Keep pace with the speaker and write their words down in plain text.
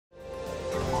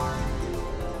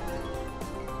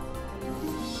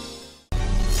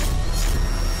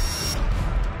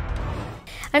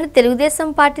And Telugu Desam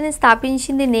పార్టీని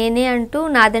స్థాపించింది నేనే అంటూ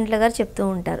నాదెండ్ల గారు చెప్తూ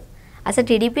ఉంటారు. అసలు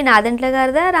టీడీపీ నాదెండ్ల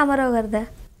గారిదా రామారావు గారిదా?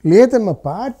 లేదమ్మా,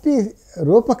 పార్టీ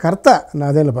రూపకర్త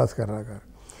నాదెండ్ల భాస్కర్ రావు గారు.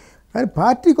 కానీ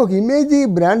పార్టీకి ఒక ఇమేజ్,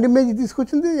 బ్రాండ్ ఇమేజ్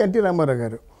తీసుకొచ్చింది ఎన్టీ రామారావు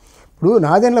గారు. ఇప్పుడు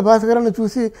నాదెండ్ల భాస్కర్ రావుని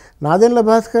చూసి నాదెండ్ల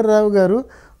భాస్కర్ రావు గారు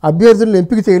అభ్యర్థులను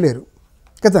ఎంపిక చేయలేరు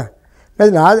కదా.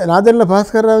 అది నాదెండ్ల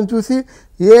భాస్కర్ రావుని చూసి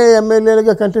ఏ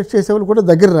ఎమ్మెల్యేలుగా కంటెస్ట్ చేసేవాళ్ళు కూడా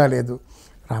దగ్గర రాలేదు.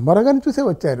 రామారావు గారిని చూసే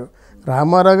వచ్చారు.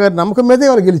 రామారావు గారి నమ్మకం మీదే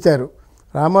వాళ్ళు గెలిచారు.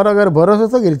 రామారావు గారి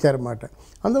భరోసాతో గెలిచారన్నమాట.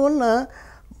 అందువలన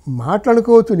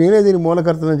మాట్లాడుకోవచ్చు నేనే దీని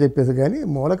మూలకర్తనని చెప్పేసి, కానీ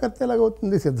మూలకర్త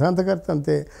ఎలాగవుతుంది? సిద్ధాంతకర్త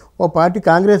అంతే. ఓ పార్టీ,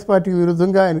 కాంగ్రెస్ పార్టీకి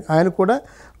విరుద్ధంగా ఆయన కూడా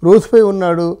రోజుపై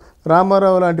ఉన్నాడు.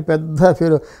 రామారావు లాంటి పెద్ద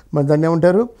మన దాన్ని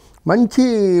ఏమంటారు, మంచి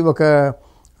ఒక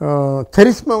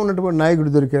చరిస్మా ఉన్నటువంటి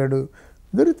నాయకుడు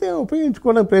దొరికితే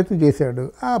ఉపయోగించుకోవడానికి ప్రయత్నం చేశాడు.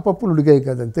 ఆ పప్పులు ఉడిగాయి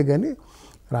కాదు, అంతేగాని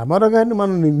రామారావు గారిని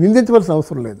మనం నిందించవలసిన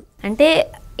అవసరం లేదు. అంటే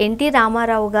ఎన్టీ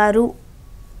రామారావు గారు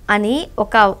అని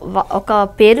ఒక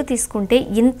పేరు తీసుకుంటే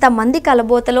ఇంతమంది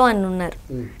కలబోతలో అని ఉన్నారు.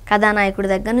 కథానాయకుడి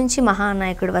దగ్గర నుంచి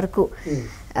మహానాయకుడి వరకు.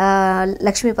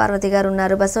 లక్ష్మీపార్వతి గారు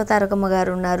ఉన్నారు, బసవతారకమ్మ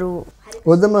గారు ఉన్నారు.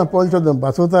 వద్దమ్మా పోల్చొద్దాం,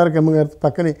 బసవతారకమ్మ గారి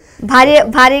పక్కనే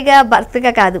భార్యగా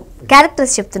భర్తగా కాదు,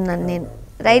 క్యారెక్టర్స్ చెప్తున్నాను నేను.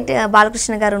 రైట్,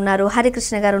 బాలకృష్ణ గారు ఉన్నారు,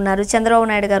 హరికృష్ణ గారు ఉన్నారు, చంద్రబాబు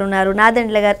నాయుడు గారు ఉన్నారు,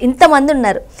 నాదెండ్ల గారు, ఇంతమంది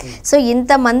ఉన్నారు. సో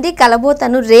ఇంతమంది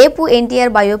కలబోతను రేపు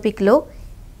ఎన్టీఆర్ బయోపిక్లో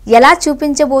ఎలా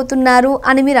చూపించబోతున్నారు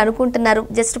అని మీరు అనుకుంటున్నారు?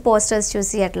 జస్ట్ పోస్టర్స్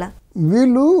చూసి అట్లా.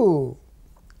 వీళ్ళు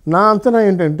నా అంచనా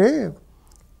ఏంటంటే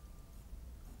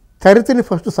చరిత్రని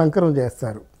ఫస్ట్ సంకరం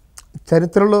చేస్తారు.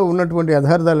 చరిత్రలో ఉన్నటువంటి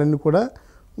యథార్థాలన్నీ కూడా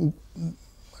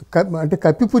అంటే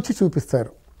కప్పిపుచ్చి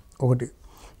చూపిస్తారు. ఒకటి,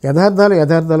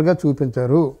 యథార్థాలుగా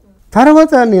చూపించారు.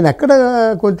 తర్వాత నేను ఎక్కడ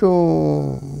కొంచెం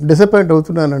డిసప్పాయింట్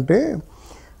అవుతున్నానంటే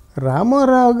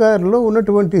రామారావు గారిలో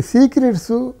ఉన్నటువంటి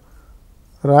సీక్రెట్స్,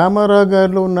 రామారావు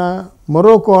గారిలో ఉన్న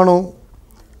మరో కోణం,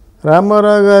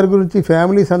 రామారావు గారి గురించి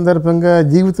ఫ్యామిలీ సందర్భంగా,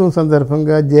 జీవితం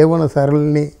సందర్భంగా, జీవన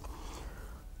సరళిని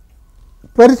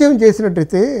పరిచయం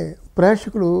చేసినట్టయితే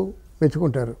ప్రేక్షకులు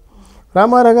మెచ్చుకుంటారు.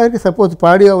 రామారావు గారికి సపోజ్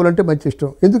పాడి ఆవులంటే మంచి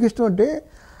ఇష్టం. ఎందుకు ఇష్టం అంటే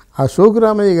ఆ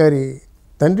శోకురామయ్య గారి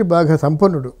తండ్రి బాగా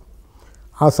సంపన్నుడు.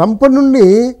 ఆ సంపన్నుడిని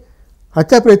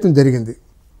హత్యా ప్రయత్నం జరిగింది.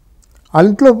 వాళ్ళ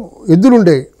ఇంట్లో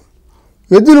ఎద్దులుంటే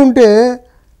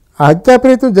ఆ హత్యా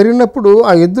ప్రయత్నం జరిగినప్పుడు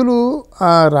ఆ ఎద్దులు ఆ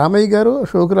రామయ్య గారు,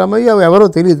 శోకురామయ్య ఎవరో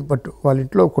తెలియదు, బట్ వాళ్ళ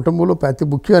ఇంట్లో కుటుంబంలో అతి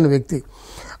ముఖ్యమైన వ్యక్తి.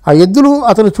 ఆ ఎద్దులు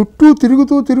అతను చుట్టూ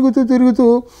తిరుగుతూ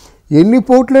ఎన్ని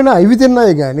పోట్లైనా అవి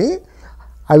తిన్నాయి, కానీ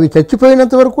అవి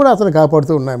చచ్చిపోయినంత వరకు కూడా అతను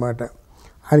కాపాడుతూ ఉన్నాయన్నమాట.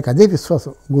 ఆయనకి అదే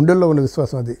విశ్వాసం, గుండెల్లో ఉన్న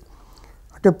విశ్వాసం అది.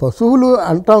 అంటే పశువులు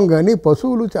అంటాం, కానీ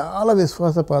పశువులు చాలా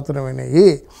విశ్వాసపాత్రమైనవి.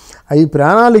 అవి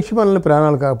ప్రాణాలు ఇచ్చి మనల్ని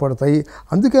ప్రాణాలు కాపాడుతాయి.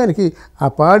 అందుకే ఆయనకి ఆ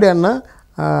పాడి అన్న,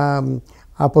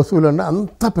 ఆ పశువులు అన్న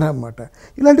అంత ప్రేమ అన్నమాట.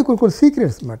 ఇలాంటి కొన్ని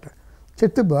సీక్రెట్స్ అన్నమాట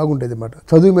చెప్తే బాగుంటుంది అన్నమాట.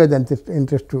 చదువు మీద ఎంత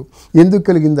ఇంట్రెస్టు, ఎందుకు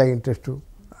కలిగింది ఆ ఇంట్రెస్టు,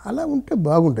 అలా ఉంటే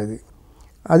బాగుంటుంది.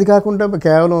 అది కాకుండా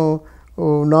కేవలం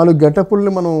 4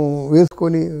 గెటప్పుల్ని మనం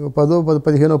వేసుకొని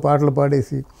 10-15 పాటలు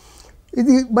పాడేసి,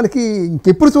 ఇది మనకి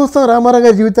ఇంకెప్పుడు చూస్తాం రామారావు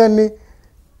గారి జీవితాన్ని,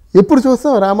 ఎప్పుడు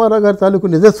చూస్తాం రామారావు గారి తాలూకు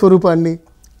నిజస్వరూపాన్ని?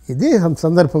 ఇదే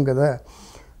సందర్భం కదా.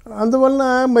 అందువలన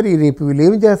మరి రేపు వీళ్ళు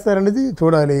ఏమి చేస్తారనేది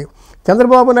చూడాలి.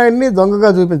 చంద్రబాబు నాయుడిని దొంగగా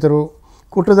చూపించరు,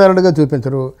 కుట్రదారుడిగా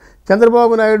చూపించరు.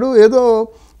 చంద్రబాబు నాయుడు ఏదో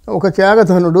ఒక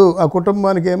త్యాగధనుడు, ఆ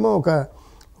కుటుంబానికి ఏమో ఒక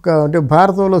అంటే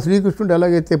భారతంలో శ్రీకృష్ణుడు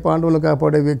ఎలాగైతే పాండవులను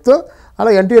కాపాడే వ్యక్తో,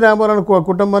 అలా ఎన్టీ రామారావు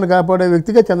కుటుంబాన్ని కాపాడే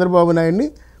వ్యక్తిగా చంద్రబాబు నాయుడిని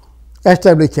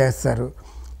ఎస్టాబ్లిష్ చేస్తారు.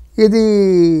 ఇది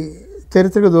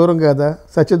చరిత్రకు దూరం కాదా,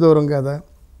 సత్య దూరం కాదా?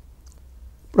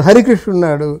 ఇప్పుడు హరికృష్ణుడు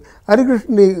ఉన్నాడు,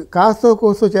 హరికృష్ణుని కాస్తో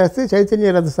కోస్తో చేస్తే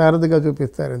చైతన్య రథ సారథిగా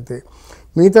చూపిస్తారంతే.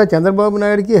 మిగతా చంద్రబాబు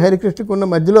నాయుడికి హరికృష్ణకి ఉన్న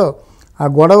మధ్యలో ఆ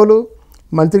గొడవలు,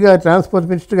 మంత్రిగా ట్రాన్స్పోర్ట్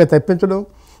మినిస్టర్గా తప్పించడం,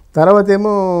 తర్వాత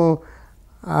ఏమో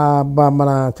మన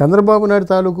చంద్రబాబు నాయుడు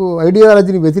తాలూకు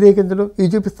ఐడియాలజీని వ్యతిరేకించడం, ఇవి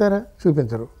చూపిస్తారా?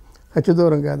 చూపించరు.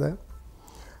 అత్యదూరం కాదా?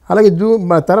 అలాగే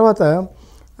తర్వాత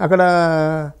అక్కడ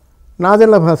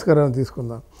నాదెళ్ల భాస్కర్ రావుని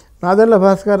తీసుకుందాం. నాదెళ్ల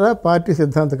భాస్కర్ రావు పార్టీ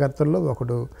సిద్ధాంతకర్తల్లో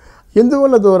ఒకడు.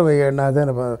 ఎందువల్ల దూరం అయ్యాడు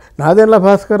నాదెళ్ల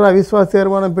భాస్కర్ రావు? అవిశ్వాస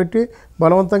తీర్మానం పెట్టి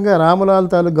బలవంతంగా రామలాల్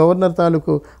తాలూకు గవర్నర్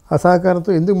తాలూకు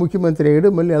అసహకారంతో ఎందుకు ముఖ్యమంత్రి అయ్యాడు,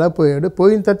 మళ్ళీ ఎలా పోయాడు,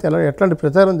 పోయిన తర్వాత ఎట్లాంటి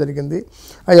ప్రచారం జరిగింది,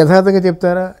 అది యథార్థంగా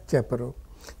చెప్తారా? చెప్పరు.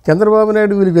 చంద్రబాబు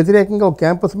నాయుడు వీళ్ళకి వ్యతిరేకంగా ఒక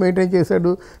క్యాంపస్ మెయింటైన్ చేశాడు,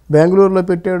 బెంగళూరులో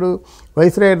పెట్టాడు,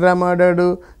 వైస్రాయ్ డ్రామా ఆడాడు,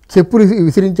 చెప్పులు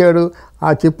విసిరించాడు. ఆ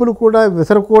చెప్పులు కూడా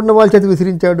విసరకూడని వాళ్ళ చేతి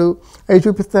విసిరించాడు. అవి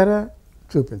చూపిస్తారా?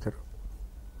 చూపించరు.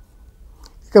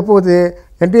 ఇకపోతే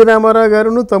ఎన్టీ రామారావు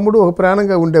గారును తమ్ముడు ఒక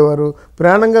ప్రాణంగా ఉండేవారు.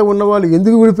 ప్రాణంగా ఉన్నవాళ్ళు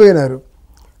ఎందుకు విడిపోయినారు?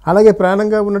 అలాగే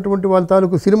ప్రాణంగా ఉన్నటువంటి వాళ్ళ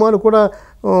తాలూకు సినిమాలు కూడా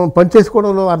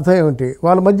పనిచేసుకోవడంలో అర్థం ఏమిటి?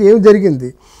 వాళ్ళ మధ్య ఏమి జరిగింది?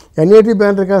 ఎన్ఐటీ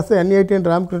బ్యానర్ కాస్త NIT and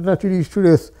Ramakrishna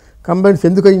studios combines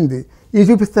ఎందుకు అయింది? ఇవి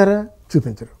చూపిస్తారా?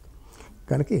 చూపించరు.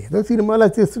 కనుక ఏదో సినిమాలా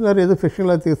తీస్తున్నారు, ఏదో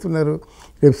ఫిక్షన్లా తీస్తున్నారు.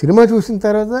 రేపు సినిమా చూసిన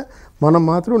తర్వాత మనం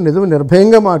మాత్రం నిజం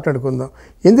నిర్భయంగా మాట్లాడుకుందాం.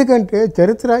 ఎందుకంటే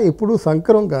చరిత్ర ఎప్పుడూ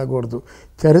సంకరం కాకూడదు.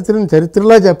 చరిత్రను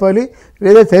చరిత్రలా చెప్పాలి,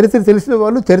 లేదా చరిత్ర తెలిసిన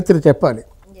వాళ్ళు చరిత్ర చెప్పాలి.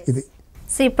 ఇది.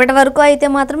 సో ఇప్పటి వరకు అయితే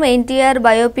మాత్రం ఎన్టీఆర్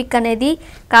బయోపిక్ అనేది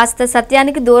కాస్త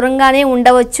సత్యానికి దూరంగానే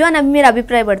ఉండవచ్చు అని మీరు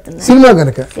అభిప్రాయపడుతున్నారు. సినిమా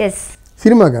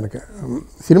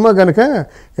కనుక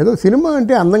ఏదో సినిమా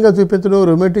అంటే అందంగా చూపించడం,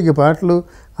 రొమాంటిక్ పాటలు,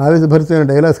 ఆవేశభరితమైన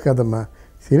డైలాగ్స్ కాదమ్మా.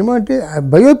 సినిమా అంటే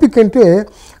బయోపిక్ అంటే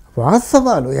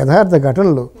వాస్తవాలు, యథార్థ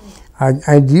ఘటనలు,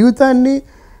 ఆయన జీవితాన్ని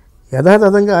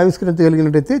యథాతథంగా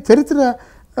ఆవిష్కరించగలిగినట్టయితే చరిత్ర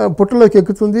పుట్టలోకి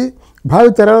ఎక్కుతుంది.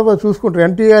 భావి తరాల చూసుకుంటారు.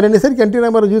 ఎన్టీఆర్ అనేసరికి ఎన్టీ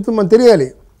రామారావు జీవితం మనకు తెలియాలి.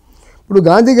 ఇప్పుడు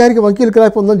గాంధీ గారికి వంకీలు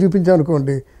క్రాప్ ఉందని చూపించాం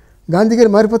అనుకోండి, గాంధీ గారు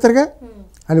మారిపోతారుగా.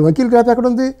 అని వంకీలు క్రాప్ ఎక్కడ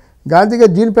ఉంది? గాంధీ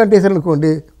గారు జీన్ ప్యాంట్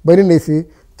వేసారనుకోండి, బరిని వేసి,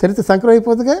 చరిత్ర సంకరం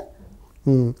అయిపోతుందిగా.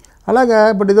 అలాగా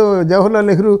ఇప్పుడు ఏదో జవహర్లాల్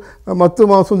నెహ్రూ మత్తు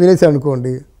మాంసం తినేసారు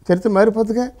అనుకోండి, చరిత్ర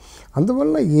మారిపోతుందిగా.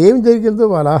 అందువల్ల ఏం జరిగిందో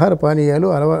వాళ్ళ ఆహార పానీయాలు,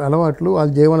 అలవాట్లు, వాళ్ళ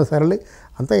జీవన సరళి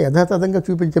అంతా యథాతథంగా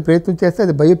చూపించే ప్రయత్నం చేస్తే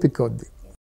అది బయోపిక్ అవుద్ది.